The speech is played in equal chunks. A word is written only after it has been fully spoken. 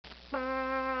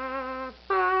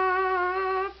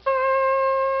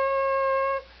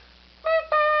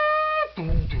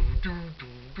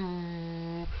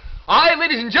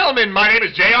and gentlemen, my name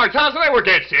is J.R. Thompson. I work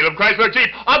at Salem Chrysler Jeep.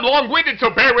 I'm long-winded, so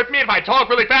bear with me if I talk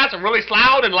really fast and really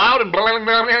loud and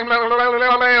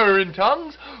in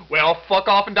tongues. Well, fuck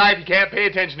off and die if you can't pay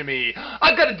attention to me.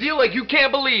 I've got a deal like you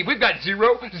can't believe. We've got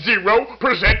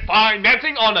 0%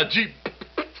 financing on a Jeep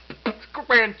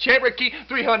Grand Cherokee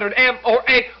 300M or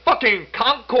a fucking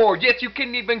Concorde. Yes, you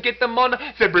can even get them on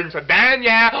Sebring sedan,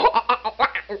 yeah.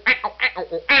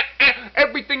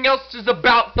 Everything else is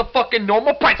about the fucking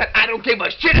normal price, and I don't give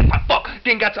a shit if I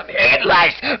fucking got some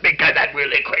headlights, because I'm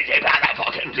really crazy about that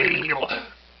fucking deal.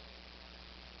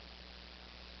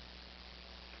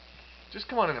 Just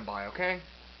come on in and buy, okay?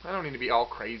 I don't need to be all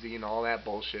crazy and all that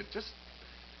bullshit. Just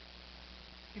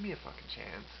give me a fucking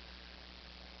chance.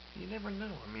 You never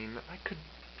know. I mean, I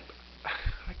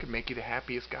could make you the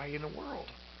happiest guy in the world.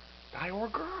 Guy or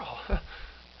girl. I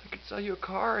could sell you a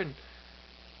car and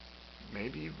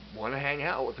maybe you want to hang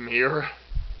out with me or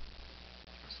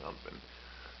something.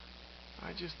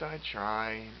 I'd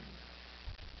try and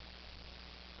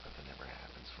nothing ever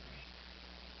happens for me.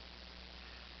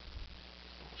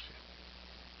 Bullshit.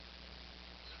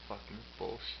 It's fucking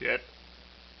bullshit.